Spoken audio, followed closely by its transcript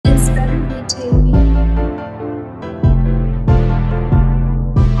TV.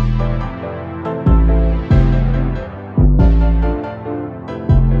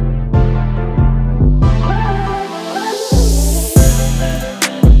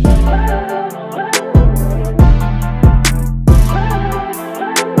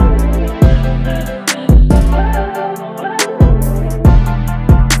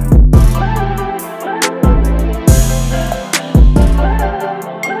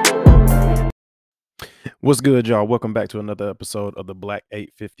 What's good, y'all? Welcome back to another episode of the Black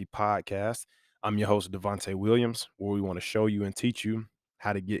 850 podcast. I'm your host, Devontae Williams, where we want to show you and teach you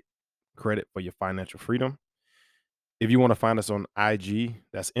how to get credit for your financial freedom. If you want to find us on IG,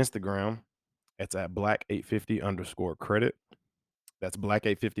 that's Instagram, it's at Black850 underscore credit. That's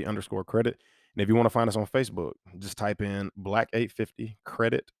Black850 underscore credit. And if you want to find us on Facebook, just type in Black850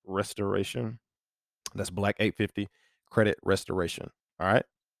 credit restoration. That's Black850 credit restoration. All right.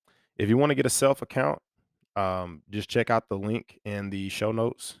 If you want to get a self account, just check out the link in the show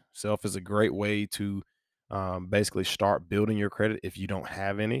notes. Self is a great way to basically start building your credit if you don't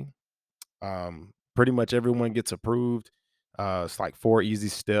have any. Pretty much everyone gets approved. It's like 4 easy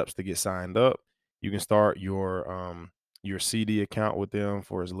steps to get signed up. You can start your CD account with them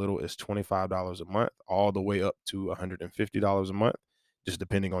for as little as $25 a month, all the way up to $150 a month, just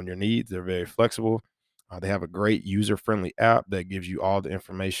depending on your needs. They're very flexible. They have a great user-friendly app that gives you all the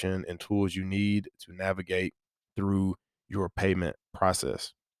information and tools you need to navigate through your payment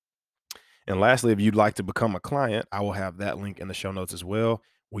process. And lastly, if you'd like to become a client, I will have that link in the show notes as well,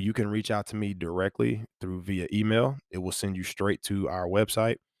 where you can reach out to me directly through via email. It will send you straight to our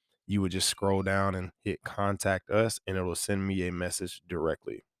website. You would just scroll down and hit contact us, and it will send me a message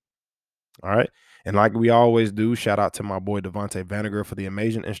directly. All right. And like we always do, shout out to my boy Devontae Vanager for the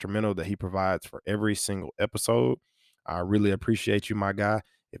amazing instrumental that he provides for every single episode. I really appreciate you, my guy.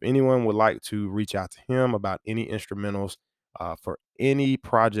 If anyone would like to reach out to him about any instrumentals for any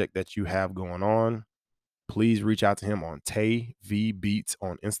project that you have going on, please reach out to him on Tay V Beats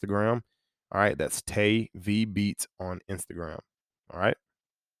on Instagram. All right. That's Tay V Beats on Instagram. All right.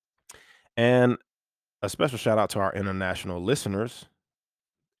 And a special shout out to our international listeners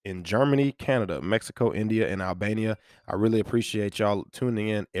in Germany, Canada, Mexico, India, and Albania. I really appreciate y'all tuning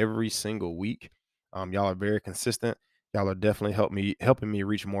in every single week. Y'all are very consistent. Y'all are definitely helping me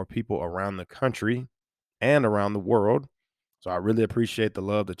reach more people around the country and around the world. So I really appreciate the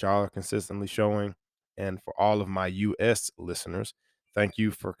love that y'all are consistently showing. And for all of my US listeners, thank you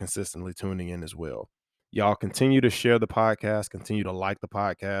for consistently tuning in as well. Y'all continue to share the podcast, continue to like the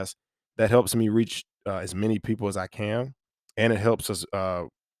podcast. That helps me reach as many people as I can. And it helps us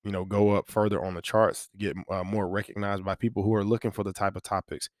go up further on the charts, get more recognized by people who are looking for the type of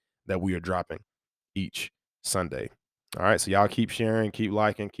topics that we are dropping each Sunday. All right. So y'all keep sharing, keep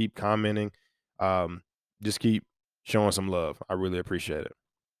liking, keep commenting. Just keep showing some love. I really appreciate it.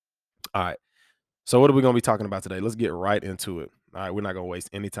 All right. So what are we going to be talking about today? Let's get right into it. All right. We're not going to waste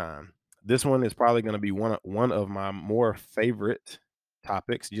any time. This one is probably going to be one of my more favorite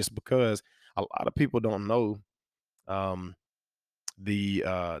topics, just because a lot of people don't know um, the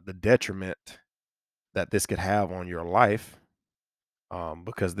detriment that this could have on your life,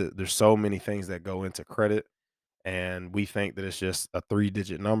 because there's so many things that go into credit, and we think that it's just a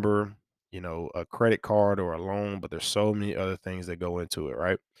 3-digit number, a credit card or a loan, but there's so many other things that go into it,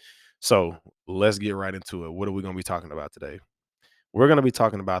 right? So let's get right into it. What are we going to be talking about today? We're going to be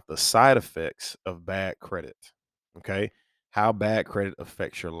talking about the side effects of bad credit. Okay. How bad credit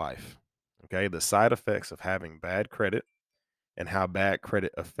affects your life. Okay. The side effects of having bad credit and how bad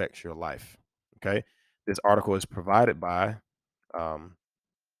credit affects your life. Okay. This article is provided by um,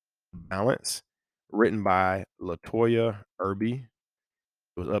 Balance, written by Latoya Irby.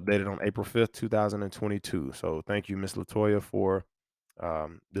 It was updated on April 5th, 2022. So thank you, Miss Latoya, for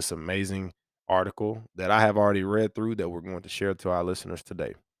this amazing article that I have already read through that we're going to share to our listeners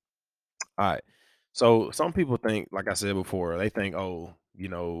today. All right. So some people think, like I said before, they think, oh,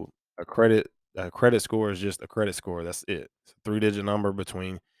 a credit score is just a credit score. That's it. It's a 3-digit number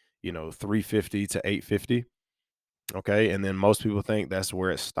between, 350 to 850. Okay. And then most people think that's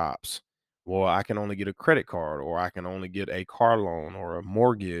where it stops. Well, I can only get a credit card, or I can only get a car loan or a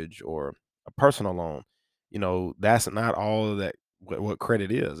mortgage or a personal loan. That's not all of that what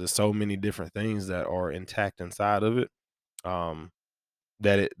credit is. There's so many different things that are intact inside of it. Um,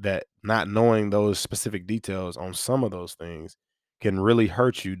 that not knowing those specific details on some of those things can really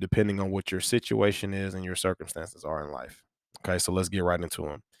hurt you depending on what your situation is and your circumstances are in life. Okay, so let's get right into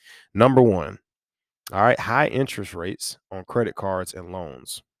them. Number one, all right, high interest rates on credit cards and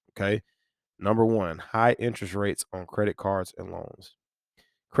loans. Okay. Number one, high interest rates on credit cards and loans.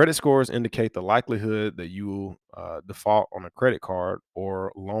 Credit scores indicate the likelihood that you will default on a credit card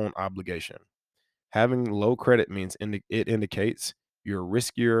or loan obligation. Having low credit means it indicates you're a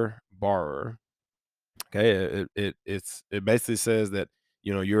riskier borrower. Okay, it basically says that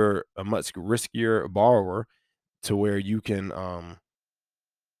you're a much riskier borrower to where you can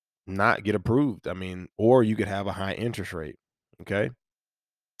not get approved. I mean, or you could have a high interest rate. Okay,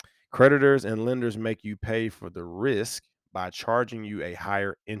 creditors and lenders make you pay for the risk by charging you a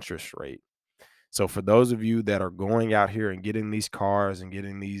higher interest rate. So for those of you that are going out here and getting these cars and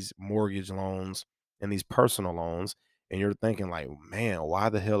getting these mortgage loans and these personal loans, and you're thinking like, man, why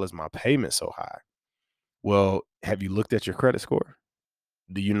the hell is my payment so high? Well, have you looked at your credit score?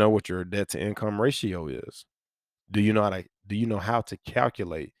 Do you know what your debt to income ratio is? Do you know how to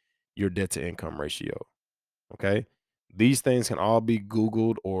calculate your debt to income ratio? Okay. These things can all be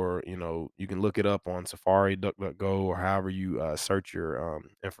Googled, or you can look it up on Safari, DuckDuckGo, or however you search your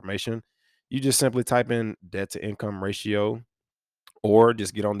information. You just simply type in debt to income ratio, or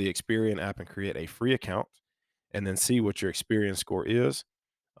just get on the Experian app and create a free account, and then see what your Experian score is.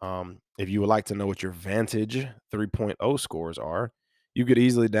 If you would like to know what your Vantage 3.0 scores are, you could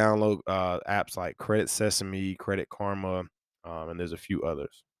easily download apps like Credit Sesame, Credit Karma, and there's a few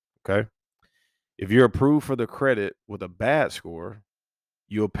others. Okay. If you're approved for the credit with a bad score,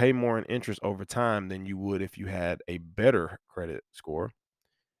 you'll pay more in interest over time than you would if you had a better credit score,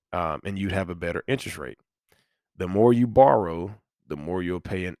 and you'd have a better interest rate. The more you borrow, the more you'll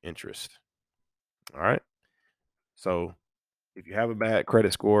pay in interest. All right. So if you have a bad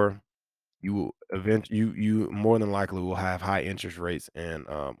credit score, you will you more than likely will have high interest rates and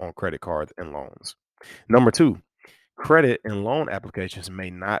on credit cards and loans. Number two, credit and loan applications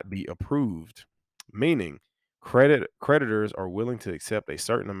may not be approved, meaning creditors are willing to accept a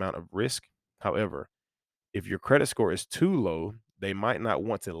certain amount of risk. However, if your credit score is too low, they might not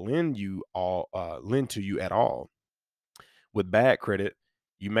want to lend to you at all. With bad credit,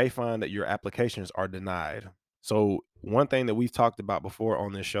 you may find that your applications are denied. So one thing that we've talked about before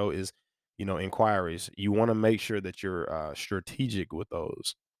on this show is, inquiries. You want to make sure that you're strategic with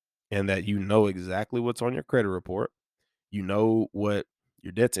those, and that you know exactly what's on your credit report. You know what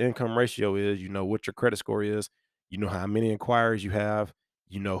your debt to income ratio is. You know what your credit score is. You know how many inquiries you have.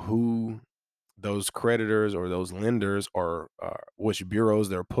 You know who those creditors or those lenders, or which bureaus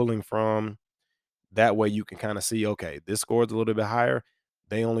they're pulling from. That way you can kind of see, okay, this score is a little bit higher.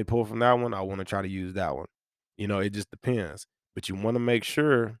 They only pull from that one. I want to try to use that one. It just depends. But you want to make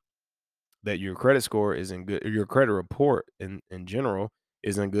sure that your credit score is in good, your credit report in general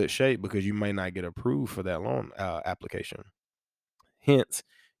is in good shape, because you may not get approved for that loan application. Hence,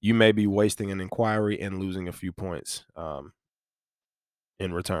 you may be wasting an inquiry and losing a few points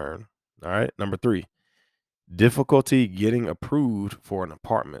in return. All right. Number three, difficulty getting approved for an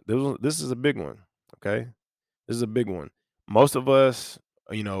apartment. This is a big one. Okay. This is a big one. Most of us,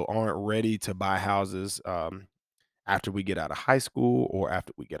 aren't ready to buy houses after we get out of high school or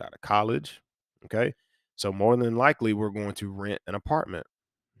after we get out of college. Okay. So more than likely, we're going to rent an apartment.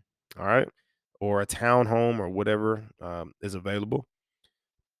 All right. Or a townhome or whatever is available.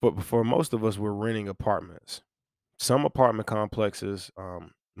 But for most of us, we're renting apartments. Some apartment complexes,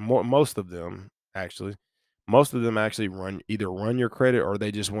 most of them actually, run your credit, or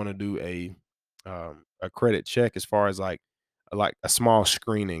they just want to do a credit check, as far as like a small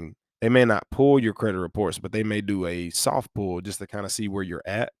screening. They may not pull your credit reports, but they may do a soft pull just to kind of see where you're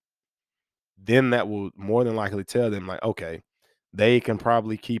at. Then that will more than likely tell them like, okay, they can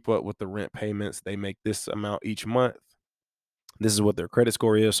probably keep up with the rent payments. They make this amount each month. This is what their credit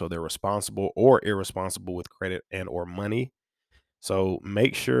score is, so they're responsible or irresponsible with credit and or money. So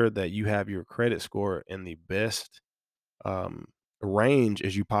make sure that you have your credit score in the best um, range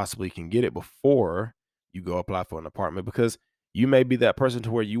as you possibly can get it before you go apply for an apartment, because you may be that person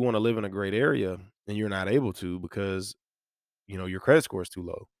to where you want to live in a great area and you're not able to, because your credit score is too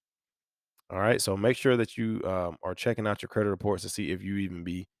low. All right. So make sure that you are checking out your credit reports to see if you even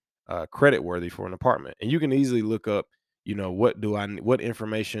be credit worthy for an apartment. And you can easily look up, what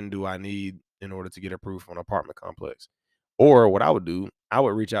information do I need in order to get approved for an apartment complex? Or what I would do, I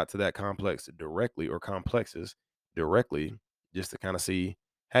would reach out to that complex directly, or complexes directly, just to kind of see,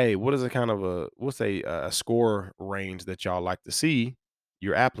 hey, what is a kind of what's a score range that y'all like to see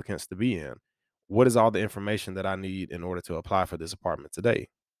your applicants to be in? What is all the information that I need in order to apply for this apartment today?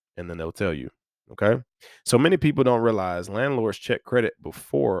 And then they'll tell you. Okay. So many people don't realize landlords check credit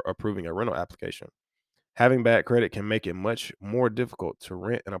before approving a rental application. Having bad credit can make it much more difficult to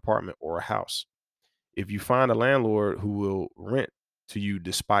rent an apartment or a house. If you find a landlord who will rent to you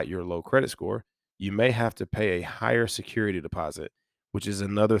despite your low credit score, you may have to pay a higher security deposit, which is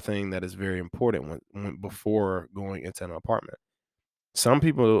another thing that is very important when before going into an apartment. Some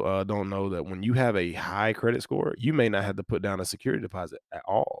people don't know that when you have a high credit score, you may not have to put down a security deposit at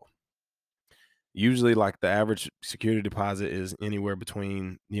all. Usually, like, the average security deposit is anywhere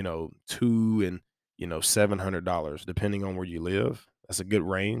between, 2 and, $700 depending on where you live. That's a good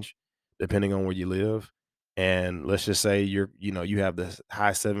range depending on where you live. And let's just say you have the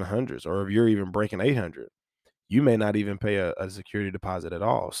high 700s, or if you're even breaking 800, you may not even pay a security deposit at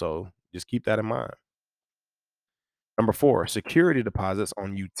all. So just keep that in mind. Number 4, security deposits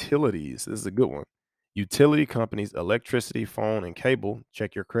on utilities. This is a good one. Utility companies, electricity, phone, and cable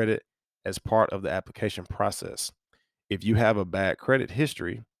check your credit as part of the application process. If you have a bad credit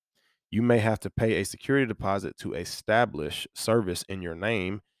history, you may have to pay a security deposit to establish service in your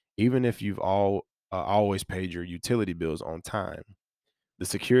name, even if you've always paid your utility bills on time. The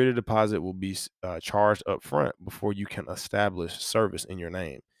security deposit will be charged up front before you can establish service in your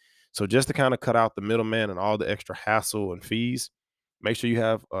name. So just to kind of cut out the middleman and all the extra hassle and fees, make sure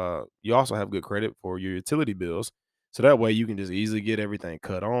you also have good credit for your utility bills. So that way you can just easily get everything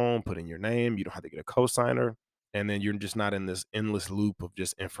cut on, put in your name. You don't have to get a cosigner. And then you're just not in this endless loop of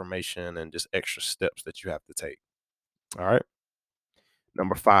just information and just extra steps that you have to take. All right.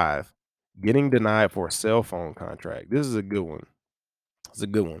 Number 5, getting denied for a cell phone contract. This is a good one. It's a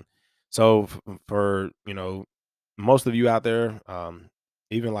good one. So for most of you out there,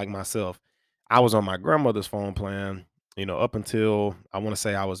 even like myself, I was on my grandmother's phone plan, up until I want to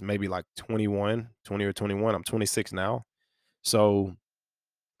say I was maybe like 21, 20 or 21. I'm 26 now. So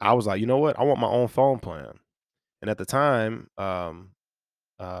I was like, you know what? I want my own phone plan. And at the time, uh,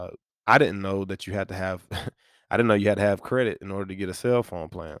 I didn't know that you had to have I didn't know you had to have credit in order to get a cell phone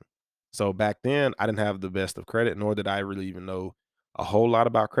plan. So back then, I didn't have the best of credit, nor did I really even know a whole lot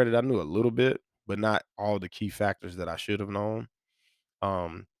about credit. I knew a little bit, but not all the key factors that I should have known.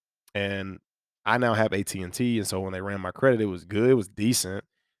 Um, and I now have AT&T, and T, and so when they ran my credit, it was good, it was decent,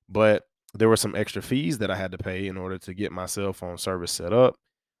 but there were some extra fees that I had to pay in order to get my cell phone service set up.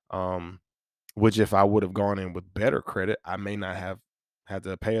 Um, which if I would have gone in with better credit, I may not have had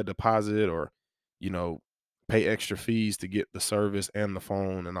to pay a deposit or, you know, pay extra fees to get the service and the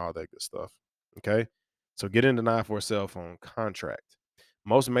phone and all that good stuff. Okay. So getting denied for a cell phone contract.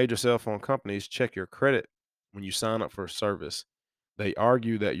 Most major cell phone companies check your credit when you sign up for a service. They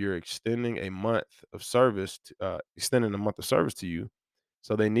argue that you're extending a month of service to you.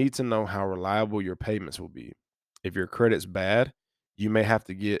 So they need to know how reliable your payments will be. If your credit's bad, you may have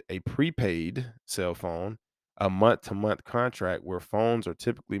to get a prepaid cell phone, a month to month contract where phones are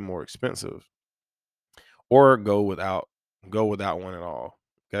typically more expensive, or go without one at all.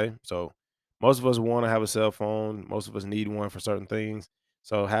 Okay? So most of us want to have a cell phone, most of us need one for certain things.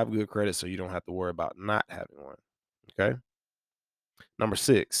 So have good credit so you don't have to worry about not having one. Okay? Number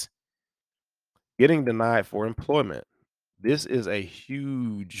 6, getting denied for employment. This is a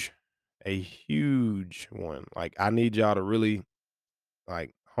huge one. Like I need y'all to really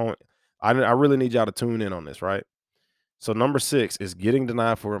like hone I really need y'all to tune in on this, right? So number 6 is getting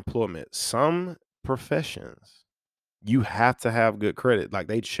denied for employment. Some professions, you have to have good credit. Like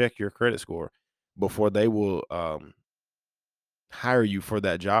they check your credit score before they will hire you for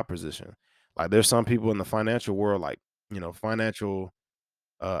that job position. Like there's some people in the financial world, like, financial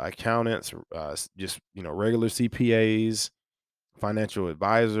accountants, just, regular CPAs, financial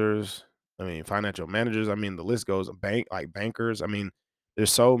advisors, I mean, financial managers. I mean, the list goes, like bankers. I mean,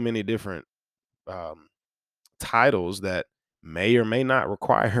 there's so many different um, titles that may or may not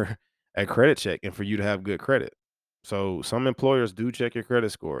require a credit check and for you to have good credit. So some employers do check your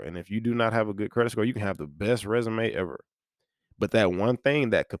credit score. And if you do not have a good credit score, you can have the best resume ever. But that one thing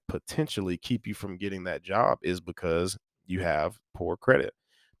that could potentially keep you from getting that job is because you have poor credit.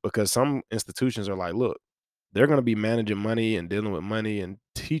 Because some institutions are like, look, they're going to be managing money and dealing with money and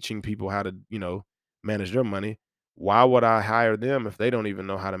teaching people how to, manage their money. Why would I hire them if they don't even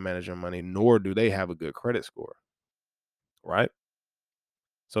know how to manage their money, nor do they have a good credit score? Right.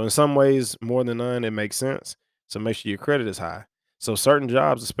 So in some ways, more than none, it makes sense. So make sure your credit is high. So certain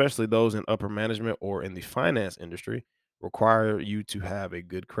jobs, especially those in upper management or in the finance industry, require you to have a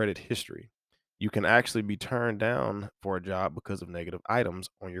good credit history. You can actually be turned down for a job because of negative items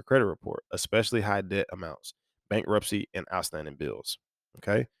on your credit report, especially high debt amounts, bankruptcy, and outstanding bills.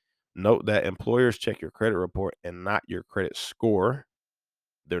 Okay. Note that employers check your credit report and not your credit score.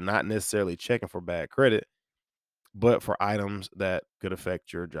 They're not necessarily checking for bad credit, but for items that could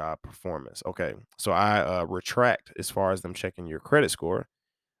affect your job performance. Okay, so I retract as far as them checking your credit score,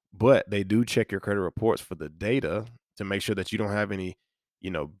 but they do check your credit reports for the data to make sure that you don't have any,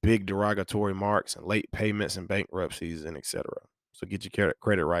 big derogatory marks and late payments and bankruptcies and etc. So get your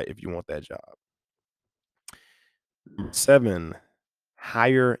credit right if you want that job. Number 7,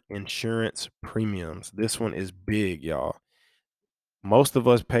 higher insurance premiums. This one is big, y'all. Most of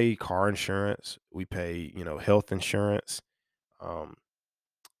us pay car insurance. We pay, health insurance, um,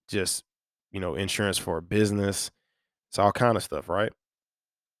 just, insurance for a business. It's all kind of stuff, right?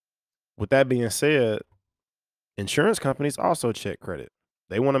 With that being said, insurance companies also check credit.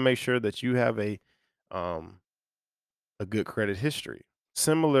 They want to make sure that you have um, a good credit history,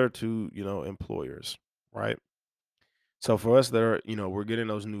 similar to, employers, right? So for us that are, we're getting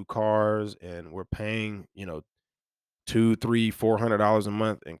those new cars and we're paying, two, three, $400 a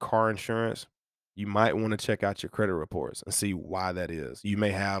month in car insurance, you might want to check out your credit reports and see why that is. You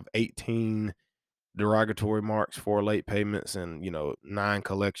may have 18 derogatory marks for late payments and, 9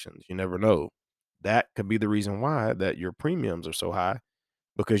 collections. You never know. That could be the reason why that your premiums are so high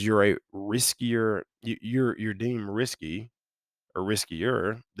because you're a riskier you're deemed risky or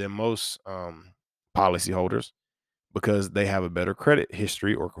riskier than most policyholders because they have a better credit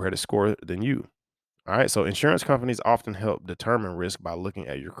history or credit score than you. All right. So insurance companies often help determine risk by looking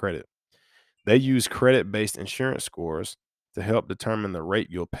at your credit. They use credit based insurance scores to help determine the rate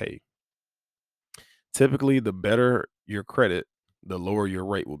you'll pay. Typically, the better your credit, the lower your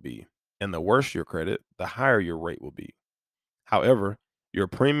rate will be. And the worse your credit, the higher your rate will be. However, your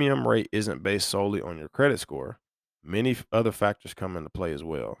premium rate isn't based solely on your credit score. Many other factors come into play as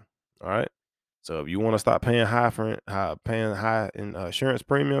well. All right. So if you want to stop paying paying high in insurance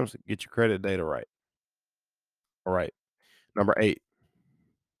premiums, get your credit data right. All right. Number 8.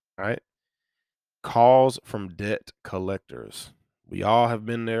 All right. Calls from debt collectors. We all have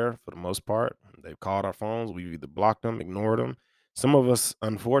been there for the most part. They've called our phones. We've either blocked them, ignored them. Some of us,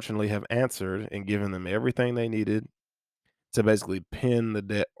 unfortunately, have answered and given them everything they needed to basically pin the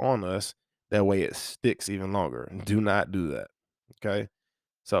debt on us. That way it sticks even longer. Do not do that. Okay.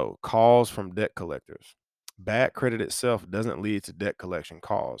 So, calls from debt collectors. Bad credit itself doesn't lead to debt collection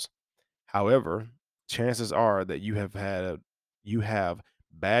calls. However, chances are that you have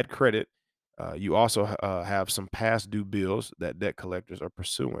bad credit. You also have some past due bills that debt collectors are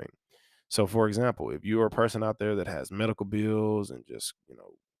pursuing. So, for example, if you are a person out there that has medical bills and just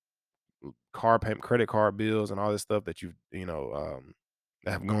car payment, credit card bills, and all this stuff that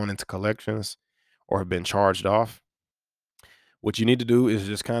that have gone into collections or have been charged off, what you need to do is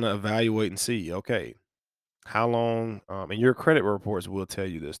just kind of evaluate and see, okay, how long, and your credit reports will tell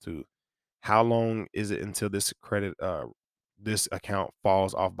you this too. How long is it until this account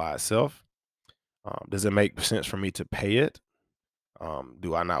falls off by itself? Does it make sense for me to pay it?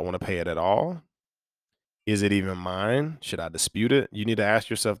 Do I not want to pay it at all? Is it even mine? Should I dispute it? You need to ask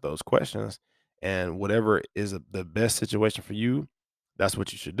yourself those questions. And whatever is the best situation for you, that's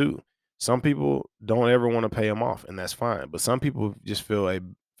what you should do. Some people don't ever want to pay them off, and that's fine. But some people just feel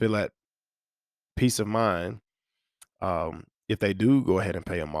that peace of mind if they do go ahead and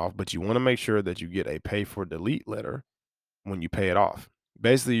pay them off. But you want to make sure that you get a pay for delete letter when you pay it off.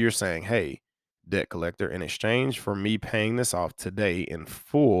 Basically, you're saying, hey, debt collector, in exchange for me paying this off today in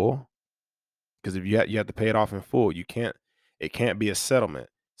full, because if you have to pay it off in full, it can't be a settlement.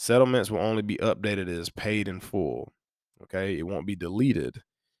 Settlements will only be updated as paid in full. Okay. It won't be deleted.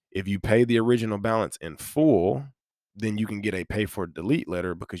 If you pay the original balance in full, then you can get a pay for delete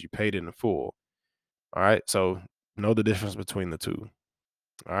letter because you paid it in full. All right. So know the difference between the two.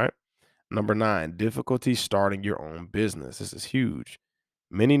 All right. Number 9, difficulty starting your own business. This is huge.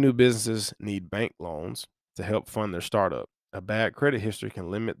 Many new businesses need bank loans to help fund their startup. A bad credit history can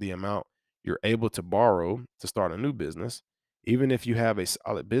limit the amount you're able to borrow to start a new business, even if you have a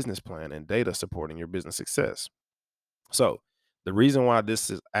solid business plan and data supporting your business success. So, the reason why this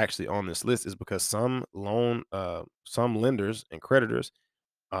is actually on this list is because some lenders and creditors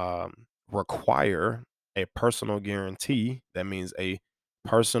require a personal guarantee. That means a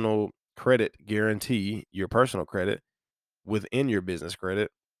personal credit guarantee, your personal credit within your business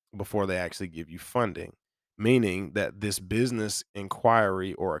credit before they actually give you funding. Meaning that this business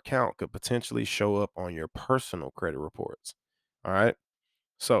inquiry or account could potentially show up on your personal credit reports. All right.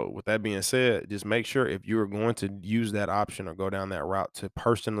 So, with that being said, just make sure if you are going to use that option or go down that route to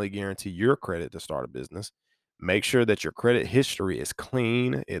personally guarantee your credit to start a business, make sure that your credit history is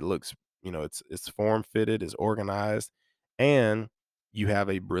clean. It looks, it's form fitted, is organized, and you have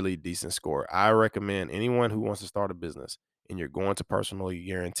a really decent score. I recommend anyone who wants to start a business and you're going to personally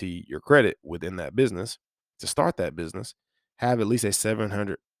guarantee your credit within that business to start that business, have at least a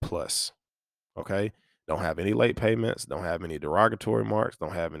 700 plus. Okay. Don't have any late payments, don't have any derogatory marks,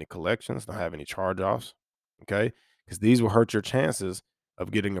 don't have any collections, don't have any charge offs. Okay. Because these will hurt your chances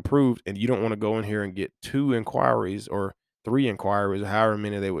of getting approved. And you don't want to go in here and get two inquiries or 3 inquiries, however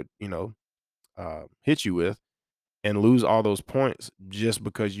many they would, hit you with, and lose all those points just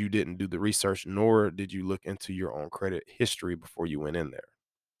because you didn't do the research, nor did you look into your own credit history before you went in there.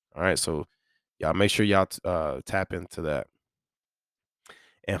 All right. So y'all make sure y'all tap into that.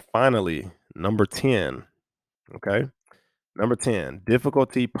 And finally, number 10. Okay. Number 10,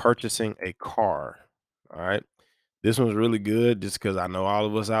 difficulty purchasing a car. All right. This one's really good just because I know all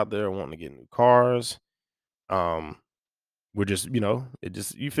of us out there wanting to get new cars. Um, we're just, it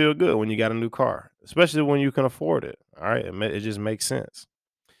just, you feel good when you got a new car, especially when you can afford it. All right. It just makes sense.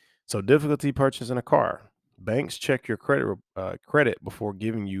 So, difficulty purchasing a car. Banks check your credit before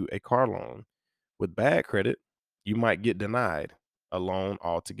giving you a car loan. With bad credit, you might get denied a loan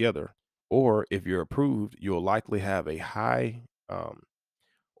altogether, or if you're approved, you'll likely have a high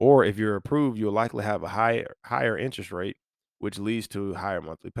or if you're approved, you'll likely have a higher interest rate, which leads to higher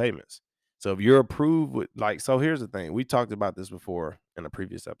monthly payments. So if you're approved with, like, so here's the thing. We talked about this before in a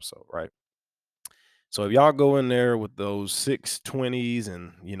previous episode, right? So if y'all go in there with those 620s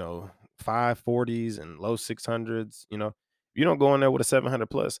and 540s and low 600s, you don't go in there with a 700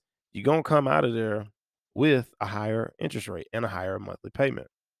 plus, you're gonna come out of there with a higher interest rate and a higher monthly payment.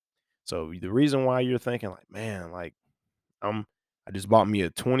 So the reason why you're thinking like, man, like I'm I just bought me a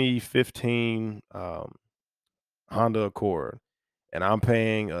 2015 Honda Accord, and I'm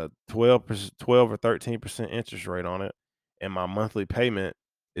paying a 12 or 13% interest rate on it, and my monthly payment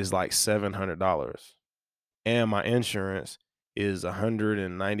is like $700, and my insurance is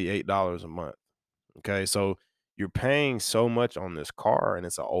 $198 a month. Okay, so you're paying so much on this car, and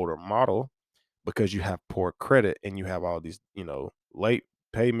it's an older model because you have poor credit and you have all these, late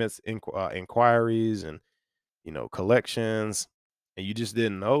payments, inquiries, and collections, and you just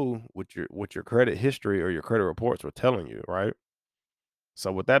didn't know what your credit history or your credit reports were telling you, right?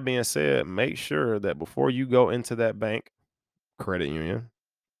 So with that being said, make sure that before you go into that bank, credit union,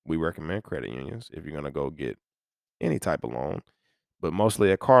 we recommend credit unions if you're going to go get any type of loan, but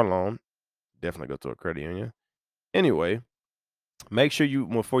mostly a car loan, definitely go to a credit union. Anyway, make sure you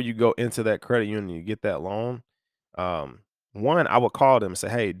before you go into that credit union, you get that loan. Um, one, I would call them and say,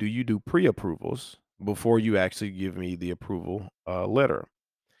 "Hey, do you do pre-approvals before you actually give me the approval letter?"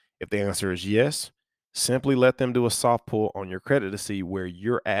 If the answer is yes, simply let them do a soft pull on your credit to see where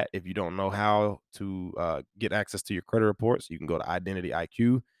you're at. If you don't know how to get access to your credit reports, you can go to Identity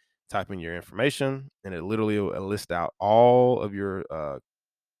IQ, type in your information, and it literally will list out all of your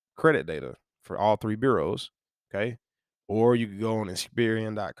credit data for all 3 bureaus. Okay. Or you could go on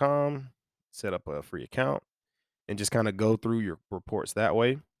Experian.com, set up a free account, and just kind of go through your reports that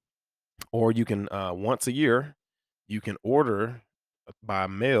way. Or you can, once a year, you can order by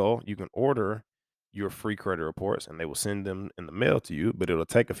mail, you can order your free credit reports and they will send them in the mail to you, but it'll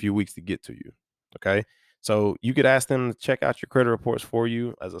take a few weeks to get to you. Okay. So you could ask them to check out your credit reports for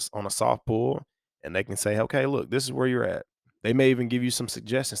you on a soft pull, and they can say, okay, look, this is where you're at. They may even give you some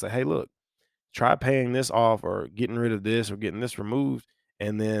suggestions like, hey, look, try paying this off or getting rid of this or getting this removed.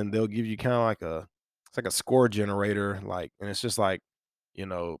 And then they'll give you kind of like it's like a score generator, like, and it's just like, you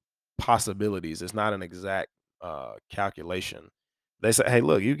know, possibilities. It's not an exact calculation. They say, hey,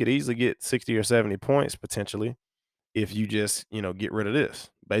 look, you could easily get 60 or 70 points potentially if you just, get rid of this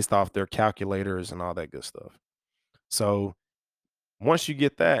based off their calculators and all that good stuff. So once you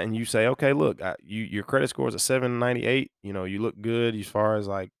get that and you say, okay, look, your credit score is a 798, you look good as far as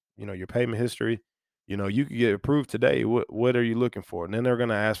like, your payment history, you could get approved today. What are you looking for? And then they're going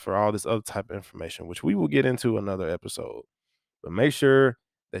to ask for all this other type of information, which we will get into another episode. But make sure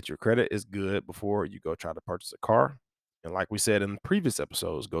that your credit is good before you go try to purchase a car. And like we said in previous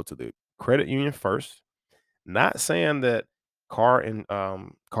episodes, go to the credit union first. Not saying that car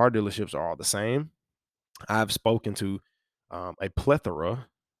dealerships are all the same. I've spoken to a plethora,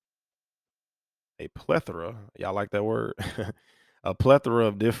 y'all like that word? A plethora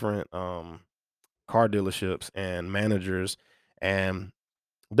of different car dealerships and managers, and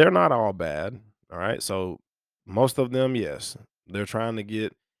they're not all bad. All right. So most of them, yes, they're trying to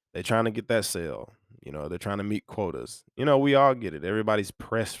get that sale. They're trying to meet quotas. We all get it. Everybody's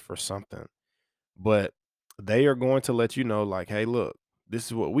pressed for something. But they are going to let you know, like, hey, look, this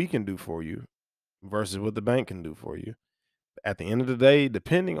is what we can do for you versus what the bank can do for you. At the end of the day,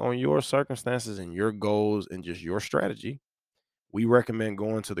 depending on your circumstances and your goals and just your strategy, we recommend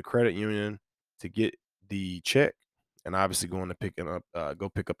going to the credit union to get the check and obviously going to go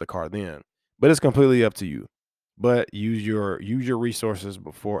pick up the car then. But it's completely up to you. But use your resources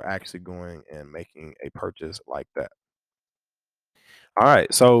before actually going and making a purchase like that. All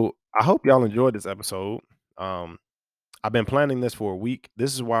right. So I hope y'all enjoyed this episode. Um, I've been planning this for a week.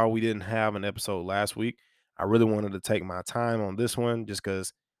 This is why we didn't have an episode last week. I really wanted to take my time on this one just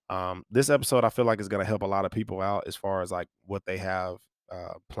because this episode I feel like is going to help a lot of people out as far as like what they have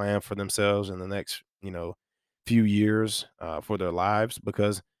planned for themselves in the next, few years for their lives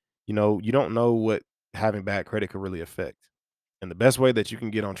because, you don't know what having bad credit could really affect. And the best way that you can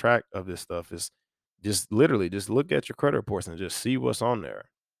get on track of this stuff is just literally just look at your credit reports and just see what's on there.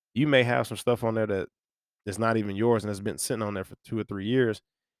 You may have some stuff on there that's not even yours and has been sitting on there for 2 or 3 years,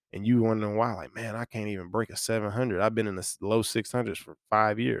 and you wondering why, like, man, I can't even break a 700. I've been in the low 600s for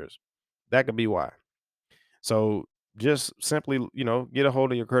 5 years. That could be why. So just simply, get a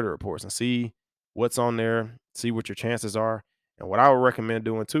hold of your credit reports and see what's on there, see what your chances are. And what I would recommend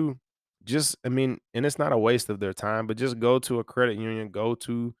doing too, and it's not a waste of their time, but just go to a credit union, go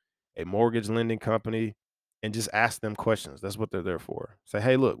to a mortgage lending company and just ask them questions. That's what they're there for. Say,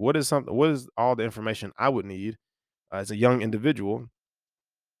 hey, look, what is all the information I would need as a young individual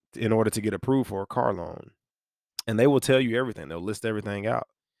in order to get approved for a car loan? And they will tell you everything. They'll list everything out.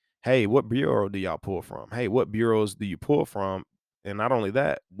 Hey, what bureau do y'all pull from? Hey, what bureaus do you pull from? And not only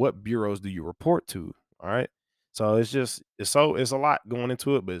that, what bureaus do you report to? All right. So it's a lot going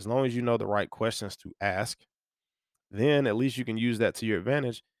into it, but as long as you know the right questions to ask, then at least you can use that to your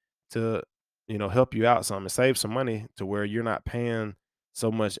advantage to, help you out some and save some money to where you're not paying so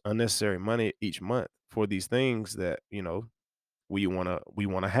much unnecessary money each month for these things that, we want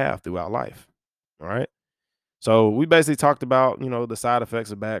to have throughout life. All right. So we basically talked about, the side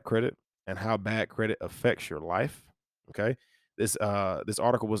effects of bad credit and how bad credit affects your life. Okay. This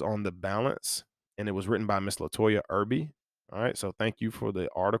article was on The Balance and it was written by Miss Latoya Irby. All right. So thank you for the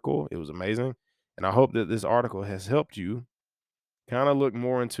article. It was amazing. And I hope that this article has helped you kind of look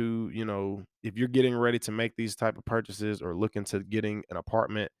more into, if you're getting ready to make these type of purchases or looking to getting an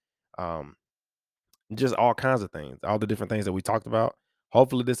apartment, um, just all kinds of things, all the different things that we talked about.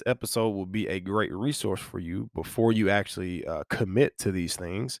 Hopefully, this episode will be a great resource for you before you actually commit to these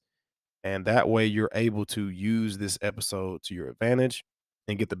things. And that way, you're able to use this episode to your advantage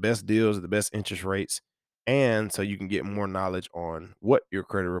and get the best deals, the best interest rates. And so you can get more knowledge on what your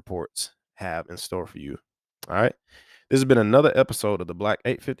credit reports have in store for you. All right. This has been another episode of the Black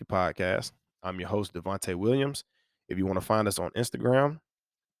 850 podcast. I'm your host, Devontae Williams. If you want to find us on Instagram,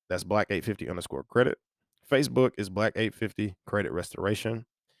 that's Black 850 underscore credit. Facebook is Black 850 Credit Restoration.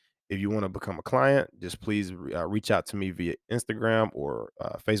 If you want to become a client, just please reach out to me via Instagram or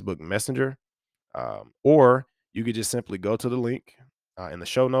Facebook Messenger. Or you could just simply go to the link in the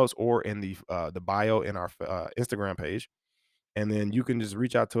show notes or in the bio in our Instagram page. And then you can just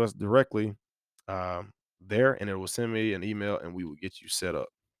reach out to us directly there and it will send me an email and we will get you set up.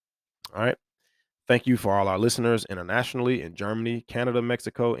 All right. Thank you for all our listeners internationally in Germany, Canada,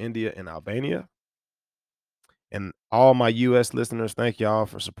 Mexico, India, and Albania. And all my US listeners, thank y'all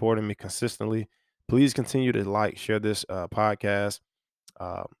for supporting me consistently. Please continue to share this podcast.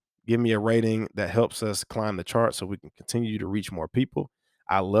 Um, Give me a rating that helps us climb the chart so we can continue to reach more people.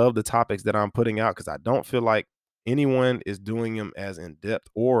 I love the topics that I'm putting out because I don't feel like anyone is doing them as in depth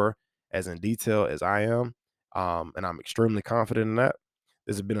or as in detail as I am. And I'm extremely confident in that.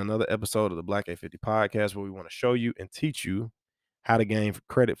 This has been another episode of the Black 850 podcast where we want to show you and teach you how to gain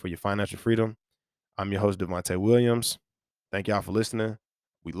credit for your financial freedom. I'm your host, Devontae Williams. Thank y'all for listening.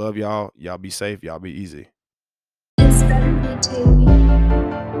 We love y'all. Y'all be safe. Y'all be easy.